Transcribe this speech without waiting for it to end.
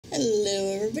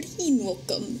Hello everybody and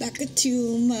welcome back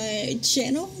to my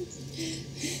channel.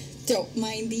 Don't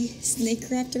mind the snake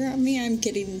wrapped around me, I'm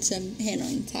getting some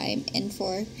handling time in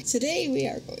for. Today we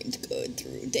are going to go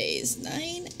through days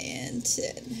 9 and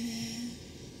 10.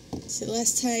 So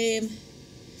last time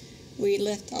we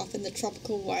left off in the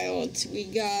tropical wilds, we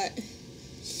got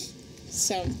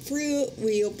some fruit,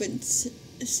 we opened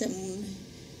some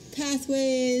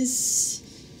pathways.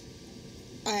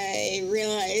 I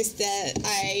realized that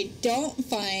I don't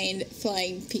find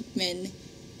flying Pikmin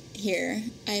here.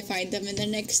 I find them in the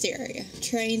next area.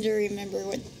 Trying to remember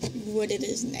what it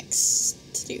is next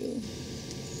to do.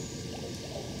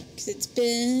 Because it's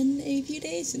been a few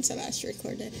days since I last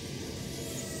recorded.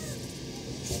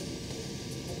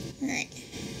 Alright.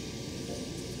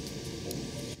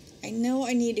 I know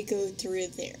I need to go through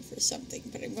there for something,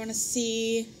 but I'm going to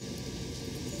see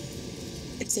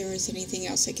if there was anything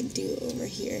else I can do over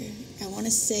here. I want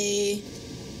to say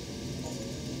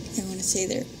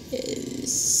there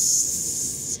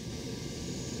is,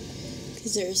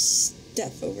 because there's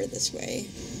stuff over this way.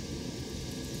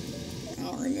 I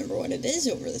don't remember what it is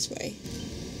over this way,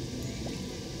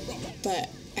 but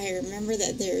I remember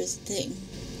that there's a thing.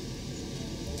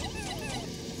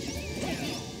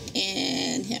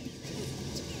 And him.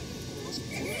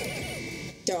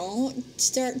 Don't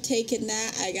start taking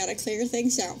that. I gotta clear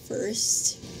things out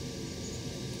first.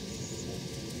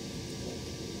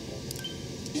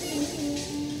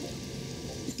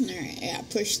 Alright, I gotta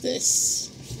push this.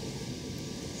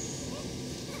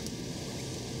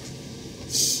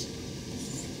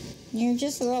 You're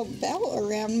just a little bell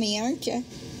around me, aren't you?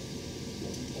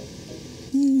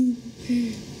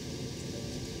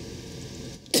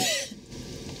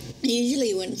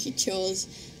 Usually when she chills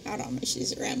out on me,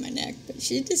 she's around my neck, but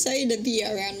she decided to be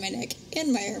around my neck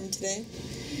and my arm today.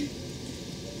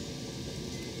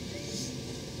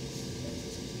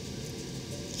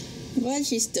 I'm glad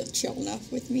she's still chill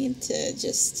enough with me to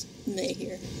just lay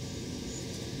here.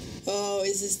 Oh,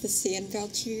 is this the sand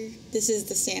voucher? This is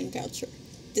the sand voucher.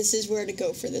 This is where to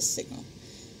go for this signal.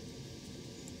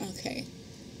 Okay.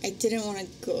 I didn't want to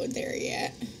go there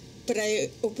yet, but I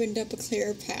opened up a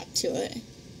clear path to it,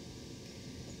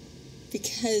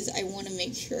 because I want to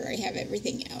make sure I have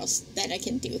everything else that I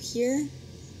can do here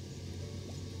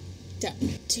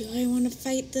done. Do I want to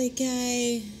fight the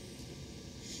guy?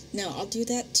 No, I'll do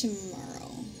that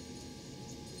tomorrow.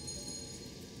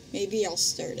 Maybe I'll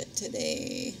start it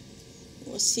today.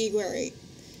 We'll see what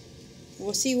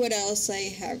else I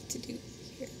have to do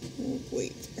here. We'll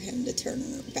wait for him to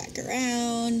turn back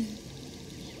around.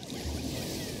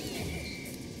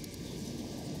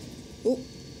 Oh,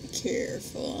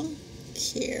 careful.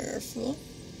 Careful.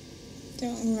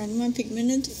 Don't run my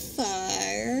Pikmin into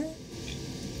fire.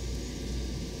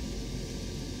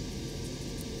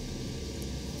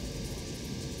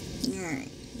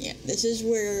 Alright. Yeah, this is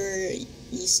where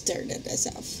you started us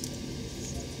off.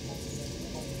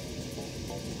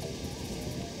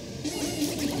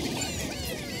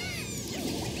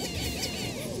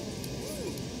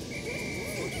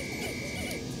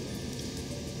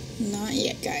 Not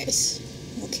yet, guys.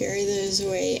 We'll carry those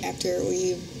away after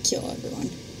we kill everyone.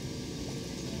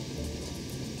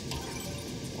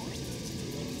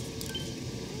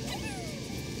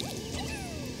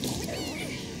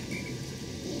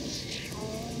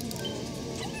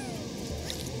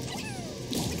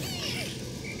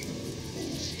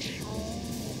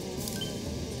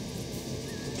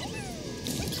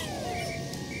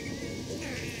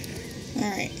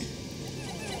 Alright.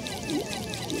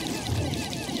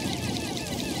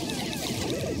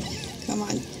 Come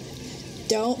on.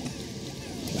 Don't.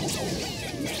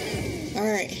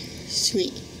 Alright.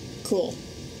 Sweet. Cool.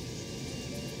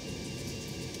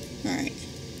 Alright.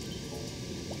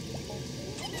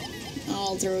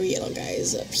 I'll throw yellow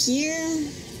guys up here.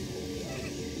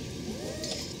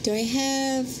 Do I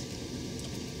have...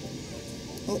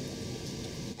 Oh.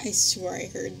 I swore I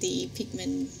heard the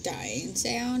Pikmin dying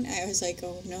sound. I was like,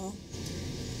 oh no.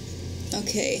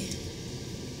 Okay.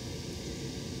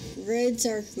 Reds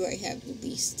are who I have the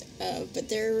least of, but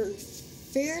they're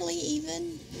fairly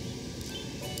even.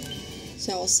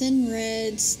 So I'll send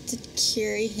Reds to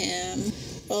carry him.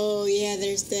 Oh yeah,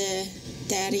 there's the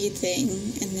daddy thing,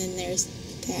 and then there's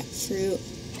that fruit.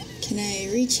 Can I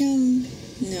reach him?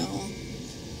 No.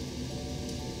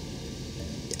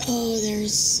 Oh,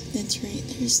 that's right,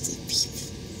 there's the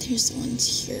people. There's the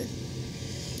ones here.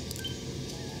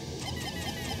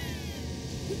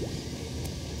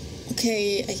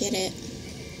 Okay, I get it.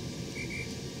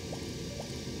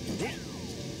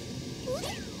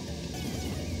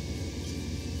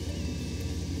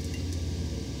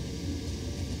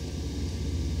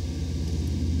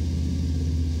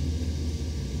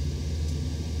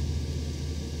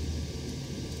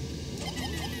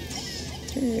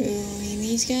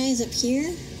 these guys up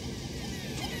here.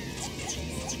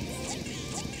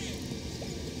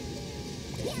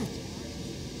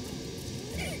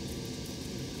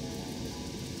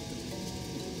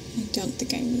 I don't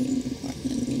think I need more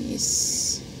than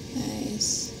these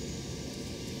guys.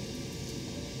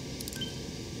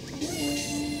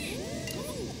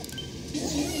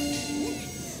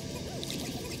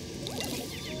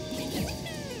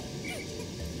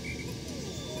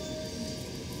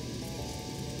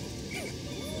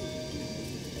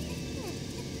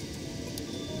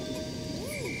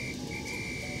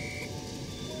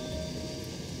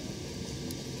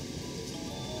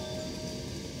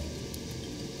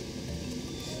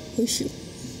 Oh shoot.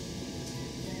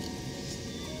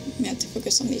 I have to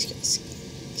focus on these guys.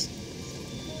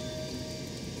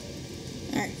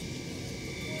 Alright.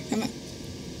 Come on.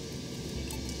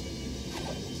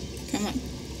 Come on.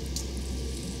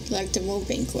 Collectible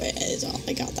banquet is all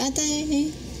I got that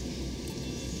day.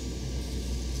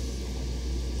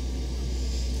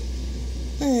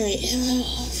 Alright.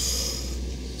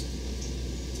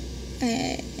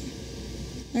 I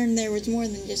learned there was more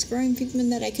than just growing Pikmin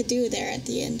that I could do there at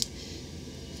the end.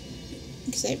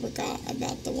 Because I forgot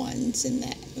about the ones in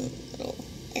that little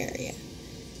area.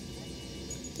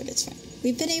 But it's fine.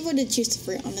 We've been able to choose the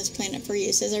fruit on this planet for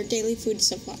use as our daily food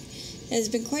supply. It has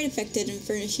been quite effective in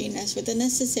furnishing us with the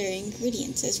necessary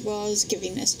ingredients, as well as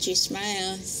giving us juice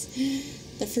smiles.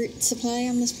 The fruit supply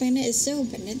on this planet is so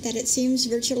abundant that it seems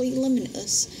virtually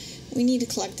limitless. We need to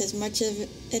collect as much of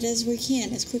it as we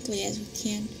can, as quickly as we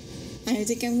can. I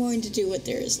think I'm going to do what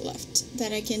there is left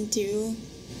that I can do,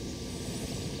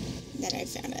 that I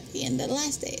found at the end of the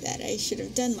last day, that I should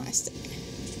have done last day.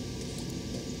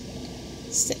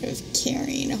 Instead of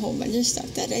carrying a whole bunch of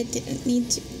stuff that I didn't need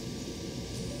to.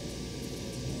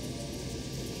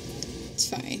 It's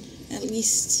fine. At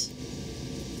least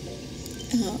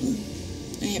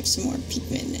I have some more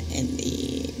Pikmin in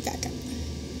the backup.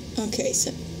 Okay,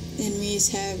 so enemies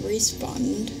have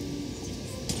respawned.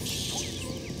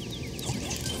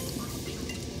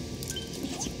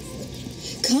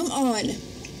 Come on!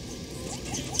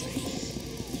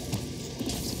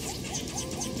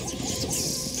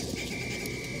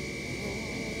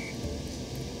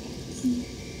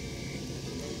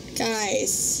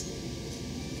 Guys,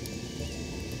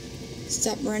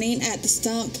 stop running at the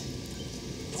stump.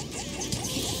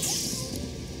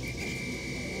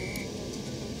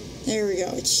 There we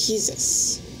go.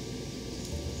 Jesus.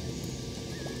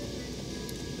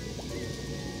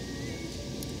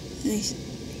 Nice.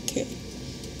 Okay.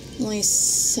 Only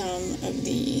some of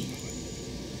the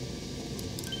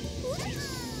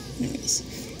enemies.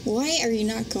 Why are you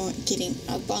not getting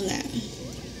up on that?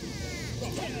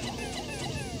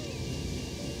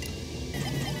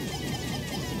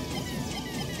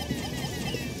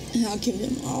 I'll give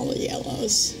them all the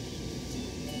yellows.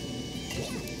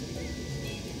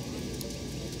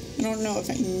 I don't know if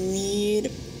I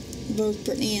need both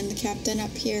Brittany and the captain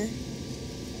up here.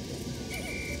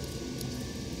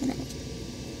 I don't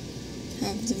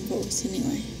have them both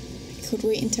anyway. I could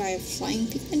wait until I have flying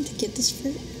Pikmin to get this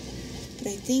fruit. But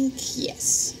I think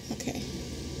yes. Okay.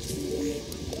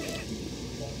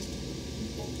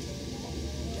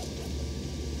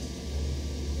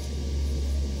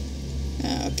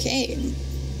 Okay,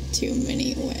 too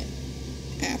many went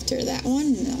after that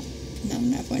one. Not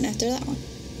enough went after that one.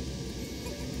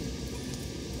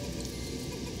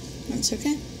 That's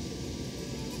okay.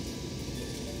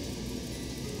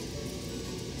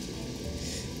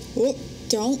 Whoop,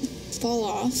 don't fall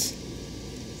off.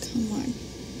 Come on.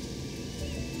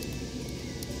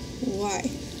 Why?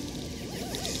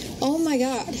 Oh my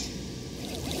god.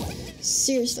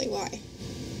 Seriously, why?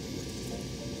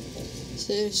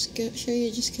 So just go show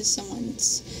you just because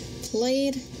someone's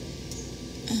played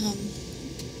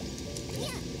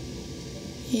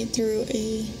through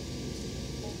a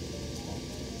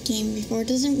game before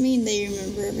doesn't mean they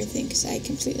remember everything, because I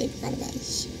completely forgot about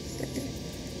this.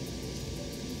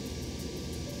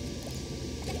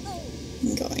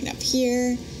 I'm going up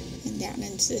here and down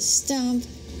into this stump,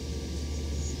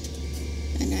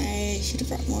 and I should have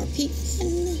brought more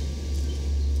Pikmin.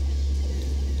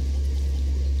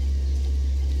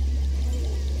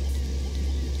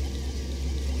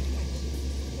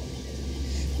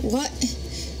 What?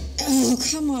 Oh,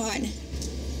 come on.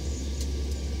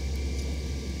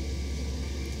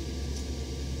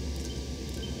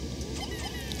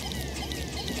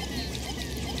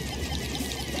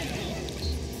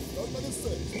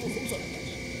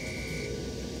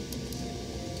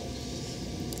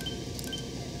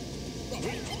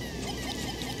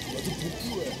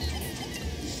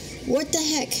 What the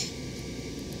heck?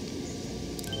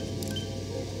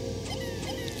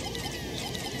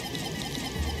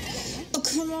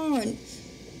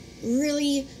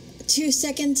 really 2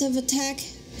 seconds of attack?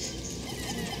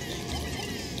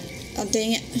 Oh,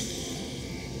 dang it.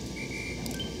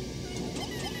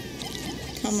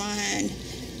 Come on.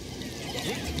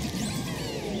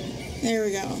 There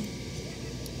we go.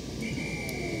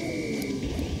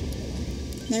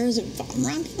 There's a bomb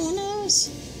round in one of those.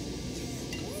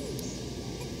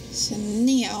 So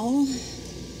now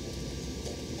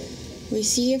we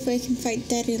see if I can fight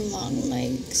Daddy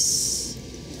Longlegs.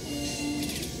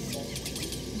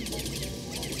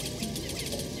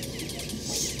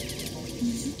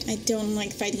 I don't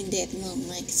like fighting Daddy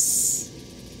Longlegs.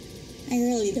 I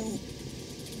really don't.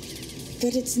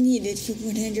 But it's needed for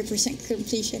 100%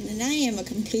 completion, and I am a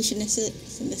completionist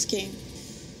in this game.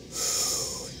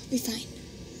 I'll be fine.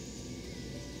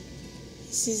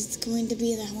 This is going to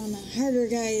be one of the harder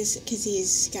guys because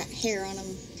he's got hair on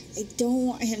him. I don't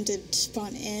want him to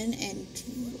spawn in and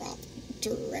drop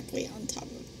directly on top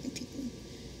of my Pikmin.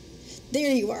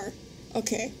 There you are.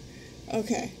 Okay.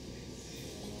 Okay.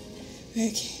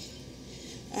 Okay.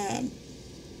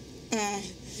 I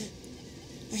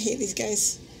hate these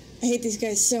guys. I hate these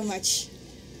guys so much.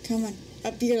 Come on.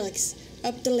 Up your legs.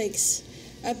 Up the legs.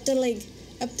 Up the leg.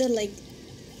 Up the leg.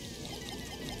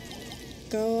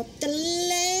 Go up the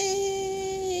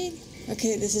leg.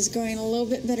 Okay, this is going a little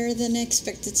bit better than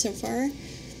expected so far.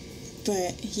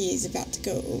 But he's about to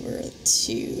go over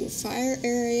to fire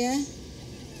area.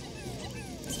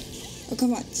 Oh,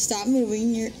 come on. Stop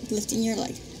moving. You're lifting your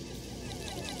leg.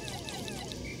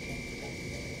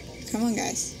 Come on,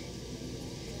 guys.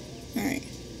 Alright.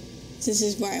 This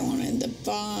is why I wanted the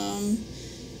bomb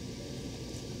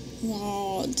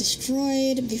wall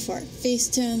destroyed before I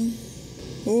faced him.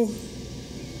 Ooh.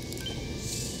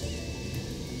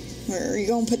 Where are you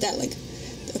going to put that leg?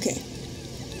 Okay.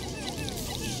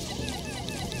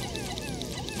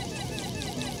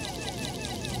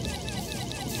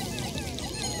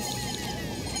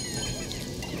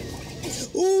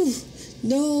 Ooh!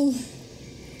 No!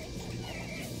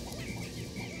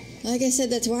 Like I said,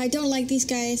 that's why I don't like these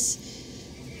guys.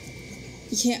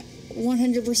 You can't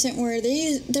 100% where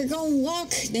they're going to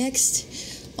walk next.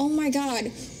 Oh my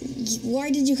god.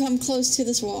 Why did you come close to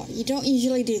this wall? You don't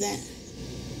usually do that.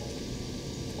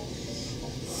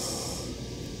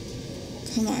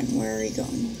 Come on, where are you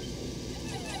going?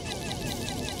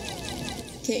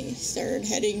 Okay, start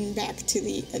heading back to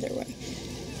the other way.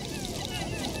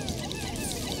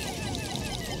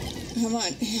 Come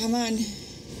on, come on.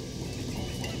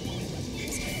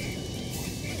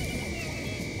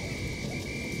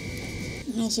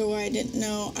 Also, why I didn't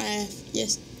know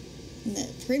in the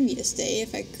previous day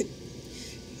if I could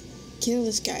kill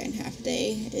this guy in half a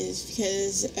day is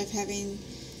because of having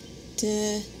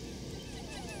to...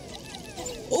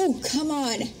 Oh, come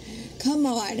on! Come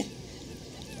on!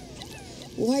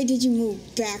 Why did you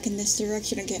move back in this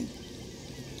direction again?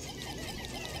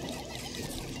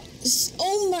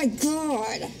 Oh my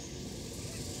god!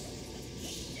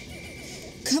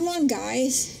 Come on,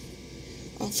 guys!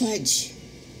 Oh, fudge.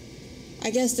 I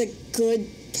guess the good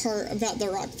part about the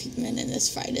rock Pikmin in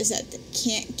this fight is that they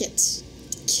can't get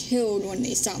killed when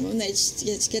they stomp them. They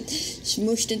just get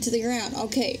smushed into the ground.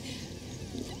 Okay.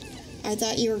 I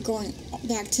thought you were going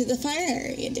back to the fire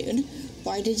area, dude.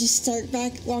 Why did you start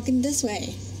back walking this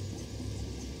way?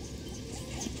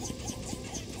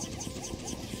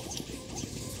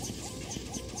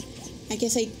 I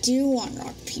guess I do want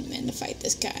rock Pikmin to fight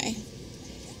this guy.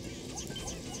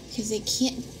 Because they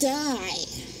can't die.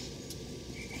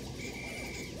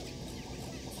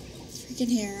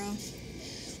 Freaking hair off.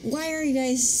 Why are you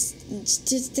guys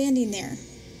just standing there?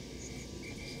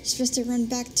 You're supposed to run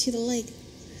back to the lake.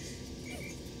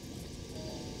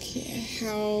 Okay,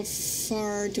 how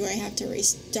far do I have to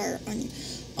restart on you?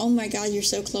 Oh my god, you're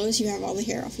so close. You have all the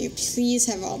hair off you. Please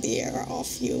have all the hair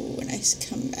off you when I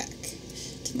come back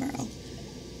tomorrow.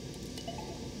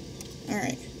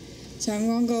 Alright. So I'm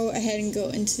going to go ahead and go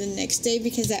into the next day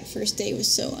because that first day was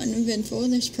so uneventful.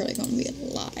 There's probably going to be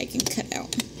a lot I can cut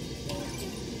out.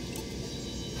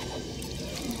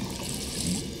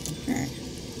 Alright.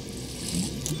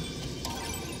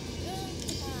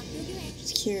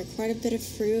 Secure quite a bit of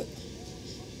fruit.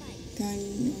 Going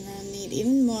to need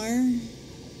even more.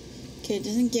 Okay, it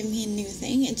doesn't give me a new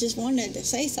thing. It just wanted to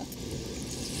say something.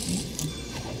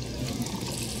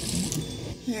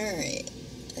 Alright.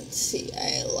 Let's see,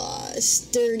 I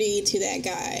lost 30 to that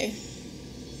guy.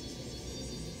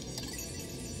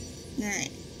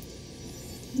 Alright.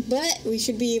 But we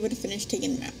should be able to finish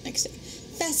taking them out next day.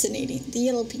 Fascinating. The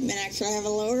yellow Pikmin actually have a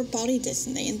lower body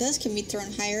density and thus can be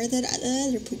thrown higher than the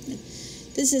other Pikmin.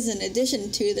 This is in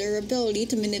addition to their ability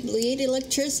to manipulate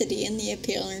electricity and the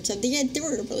appearance of the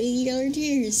adorably colored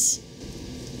ears.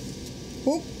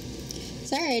 Whoop.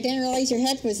 Sorry, I didn't realize your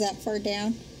head was that far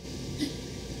down.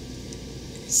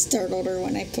 Startled her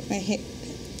when I put my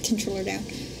controller down.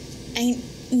 I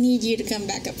need you to come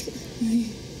back up here.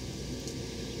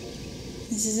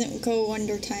 This isn't go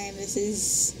wonder time. This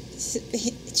is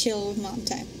chill with mom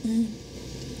time.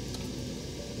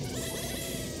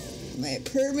 My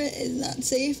permit is not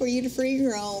safe for you to free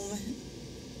roam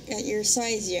at your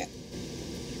size yet.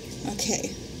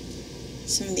 Okay.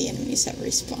 Some of the enemies have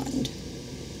respawned.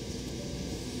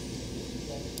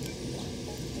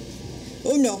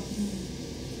 Oh no.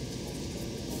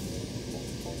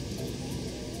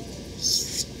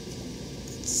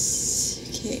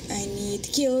 Okay, I need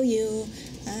to kill you.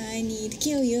 I need to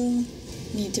kill you.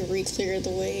 Need to re-clear the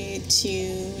way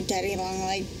to Daddy Long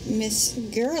like Miss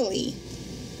Girly.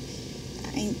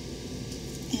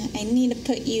 I need to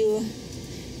put you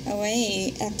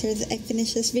away after I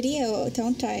finish this video,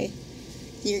 don't I?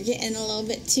 You're getting a little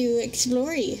bit too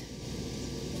explory.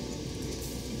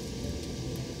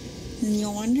 And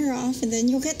you'll wander off and then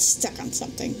you'll get stuck on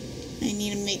something. I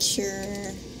need to make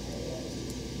sure.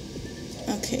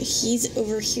 Okay, he's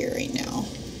over here right now.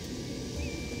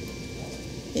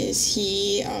 Is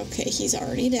he? Okay, he's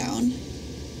already down.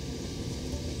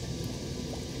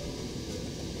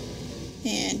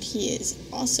 And he is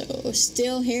also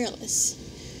still hairless.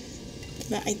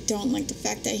 But I don't like the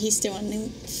fact that he's still in the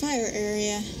fire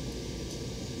area.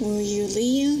 Will you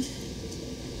leave?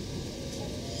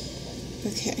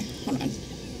 Okay, hold on.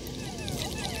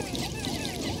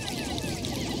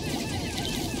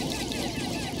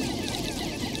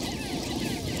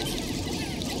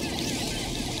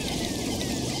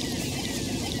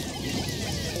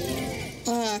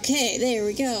 Okay, there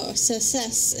we go.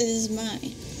 Success is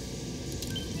mine.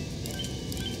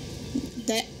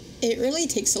 It really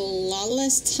takes a lot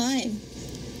less time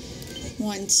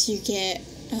once you get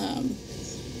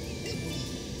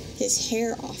his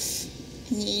hair off.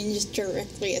 And you can just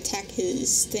directly attack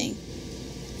his thing.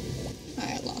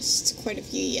 I lost quite a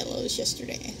few yellows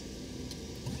yesterday.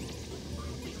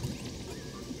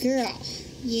 Girl,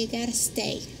 you gotta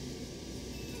stay.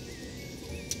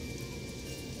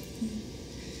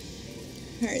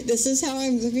 Alright, this is how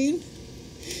I'm living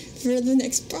for the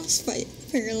next boss fight,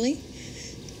 apparently.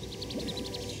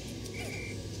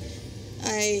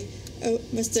 I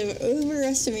must have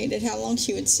overestimated how long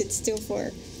she would sit still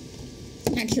for.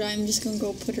 Actually, I'm just going to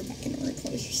go put her back in her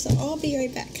enclosure, so I'll be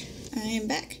right back. I am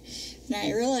back, and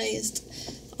I realized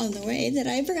on the way that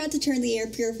I forgot to turn the air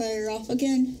purifier off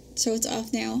again, so it's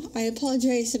off now. I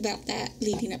apologize about that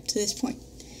leading up to this point.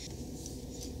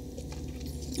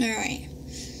 Alright.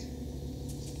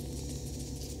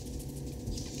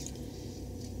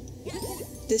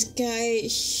 This guy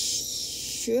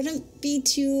shouldn't be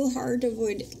too hard to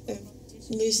avoid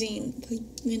losing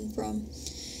Pikmin from.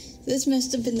 This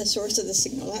must have been the source of the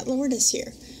signal that lured us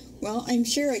here. Well, I'm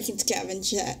sure I can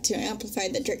scavenge that to amplify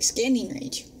the Drake's scanning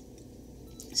range.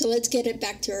 So let's get it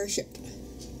back to our ship.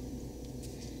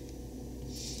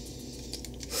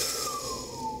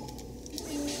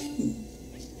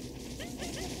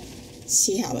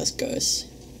 See how this goes.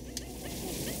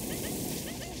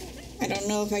 I don't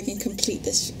know if I can complete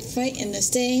this fight in this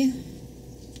day.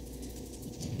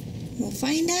 We'll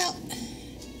find out.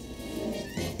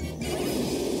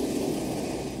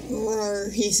 Roar,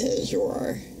 he says,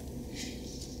 roar.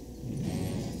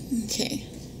 Okay.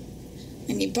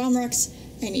 I need bomb rocks.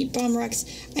 I need bomb rocks.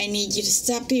 I need you to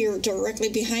stop here directly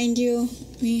behind you.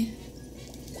 Me.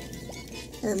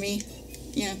 Or me.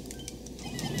 Yeah.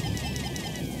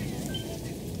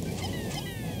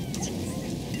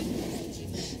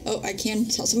 Oh, I can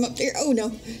toss him up there. Oh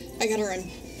no, I gotta run.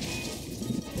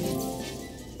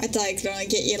 I thought I could only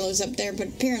get yellows up there, but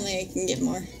apparently I can get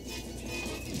more.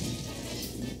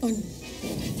 Oh.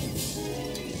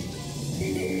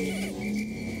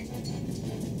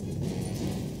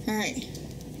 Alright.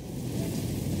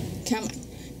 Come on.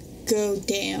 Go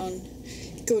down.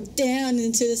 Go down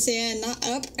into the sand, not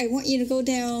up. I want you to go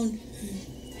down.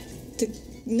 The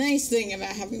nice thing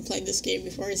about having played this game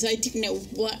before is I do know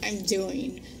what I'm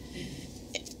doing.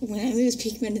 When I lose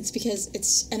Pikmin, it's because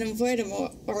it's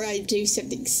unavoidable or I do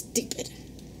something stupid.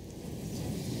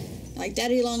 Like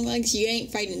Daddy Longlegs, you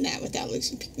ain't fighting that without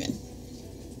losing Pikmin.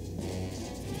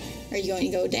 Are you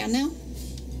going to go down now?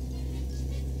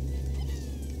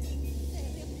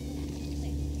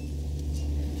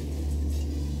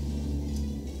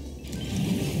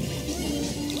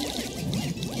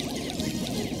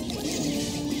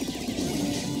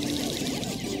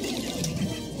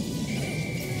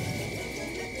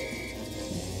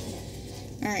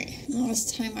 Alright,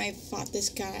 last time I fought this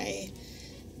guy,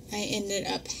 I ended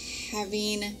up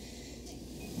having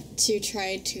to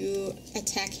try to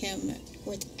attack him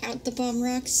without the bomb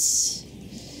rocks.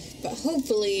 But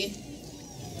hopefully...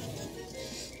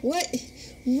 What?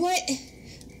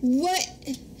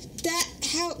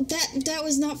 That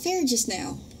was not fair just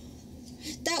now.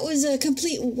 That was a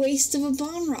complete waste of a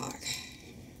bomb rock.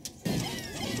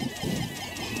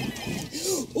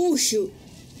 Oh, shoot.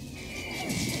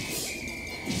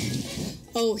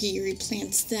 Oh, he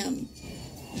replants them.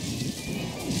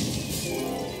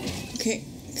 Okay.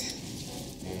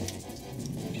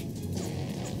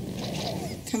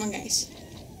 Come on, guys.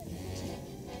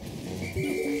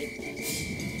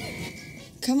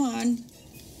 Come on.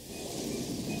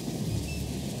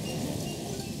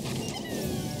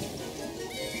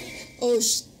 Oh,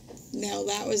 no,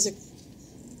 that was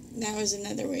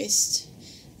another waste.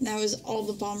 That was all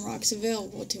the bomb rocks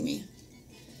available to me.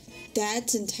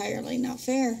 That's entirely not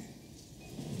fair.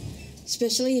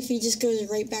 Especially if he just goes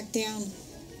right back down.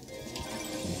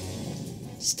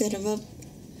 Instead of up.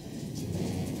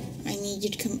 I need you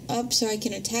to come up so I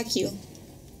can attack you.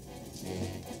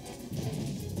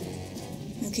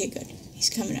 Okay, good. He's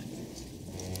coming up.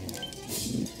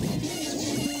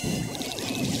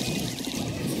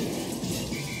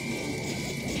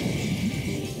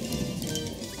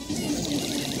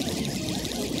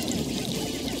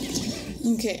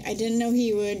 Okay, I didn't know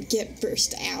he would get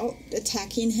burst out,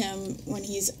 attacking him when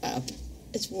he's up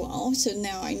as well. So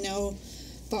now I know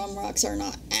bomb rocks are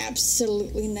not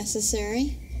absolutely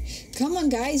necessary. Come on,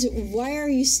 guys. Why are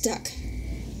you stuck?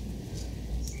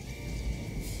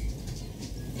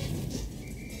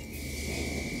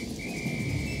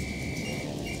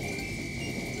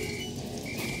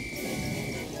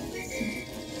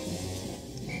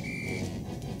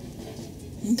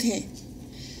 Okay.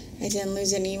 I didn't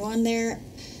lose anyone there.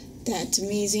 That's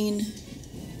amazing.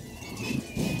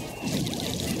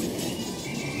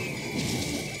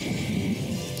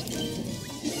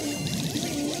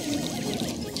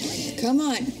 Come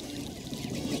on.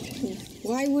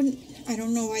 Why wouldn't... I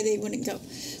don't know why they wouldn't go.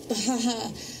 But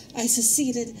haha, I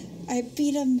succeeded. I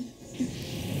beat them.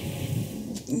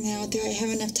 Now, do I have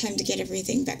enough time to get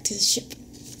everything back to the ship?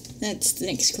 That's the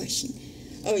next question.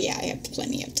 Oh yeah, I have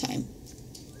plenty of time.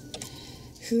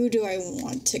 Who do I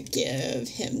want to give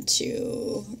him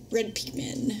to? Red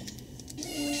Pikmin.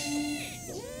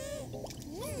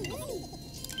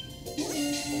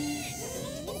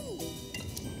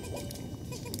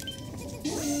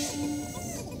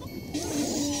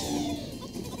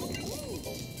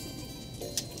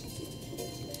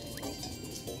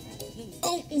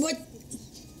 Oh, what?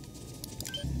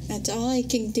 That's all I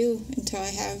can do until I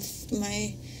have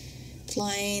my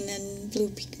flying and blue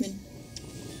Pikmin.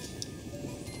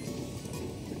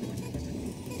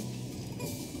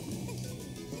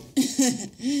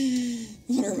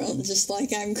 Watermelon, just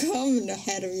like I'm coming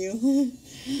ahead of you.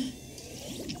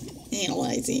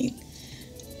 Analyzing.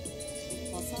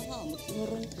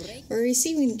 We're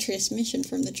receiving transmission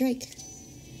from the Drake.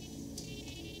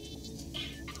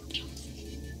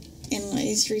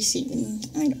 Analyze receiving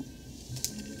item.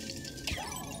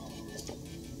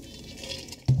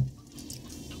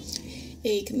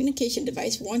 A communication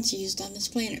device once used on this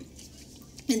planet.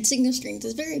 And signal strength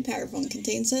is very powerful and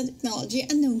contains technology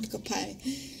unknown to Pi.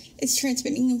 It's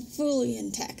transmitting and fully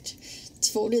intact. It's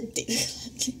folded data.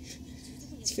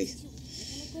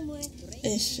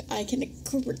 If I can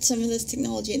incorporate some of this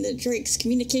technology into Drake's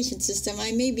communication system,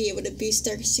 I may be able to boost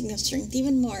our signal strength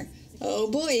even more. Oh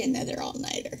boy, another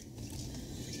all-nighter.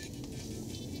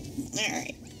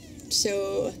 Alright,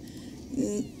 so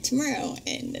tomorrow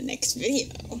in the next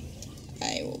video,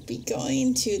 I will be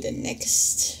going to the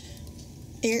next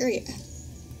area.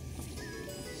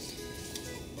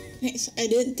 Nice. I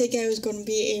didn't think I was going to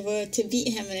be able to beat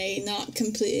him in a not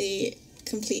complete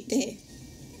day.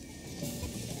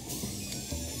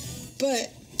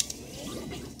 But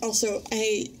also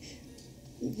I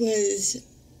was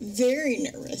very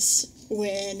nervous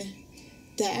when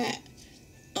that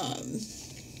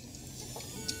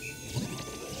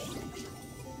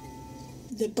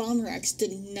the bomb rocks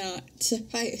did not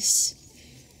suffice.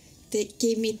 They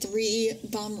gave me 3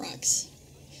 bomb rocks.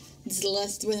 It's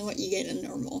less than what you get in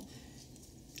normal.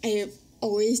 I have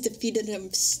always defeated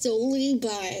him solely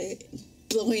by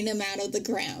blowing him out of the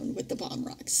ground with the bomb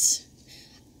rocks.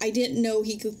 I didn't know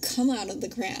he could come out of the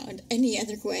ground any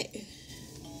other way.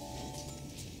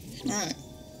 Alright.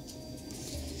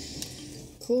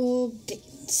 Cool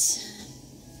beans.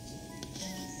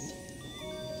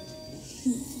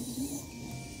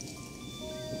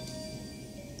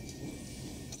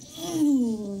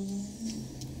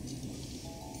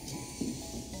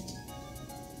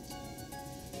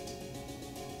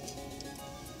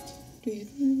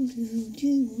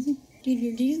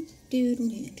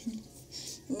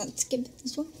 Let's skip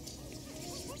this one.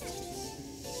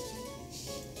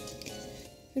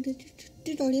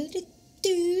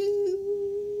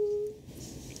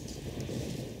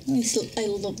 I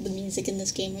love the music in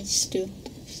this game, I just do.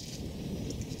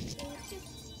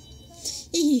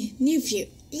 New view,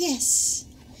 yes!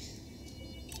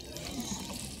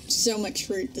 So much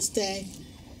fruit this day.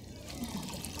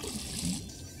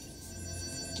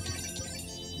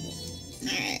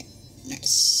 Alright,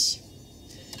 nice.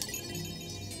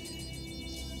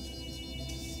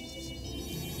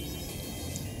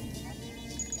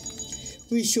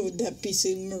 We showed that piece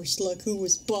of Merslug who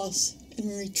was boss and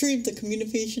retrieved the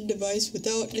communication device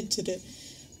without incident.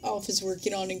 Alpha is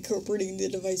working on incorporating the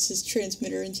device's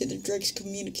transmitter into the Drek's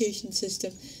communication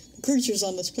system. The creatures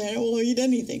on this planet will eat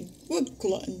anything. What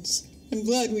gluttons. I'm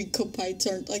glad we copites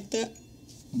aren't like that.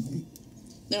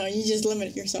 No, you just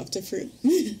limit yourself to fruit.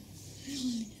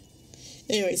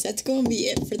 Anyways, that's going to be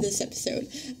it for this episode.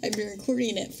 I've been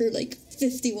recording it for like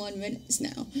 51 minutes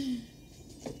now.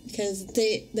 Because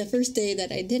the first day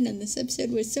that I did in this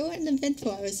episode was so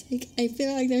uneventful. I was like, I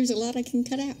feel like there's a lot I can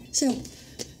cut out. So,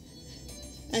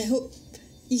 I hope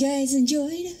you guys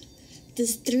enjoyed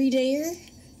this 3-dayer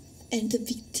and the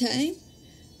big time.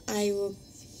 I will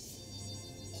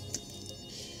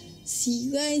see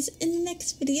you guys in the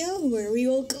next video where we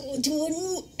will go to a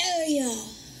new area.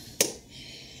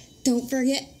 Don't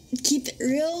forget, keep it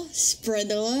real, spread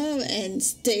the love, and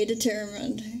stay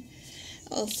determined.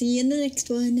 I'll see you in the next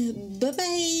one.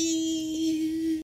 Bye-bye.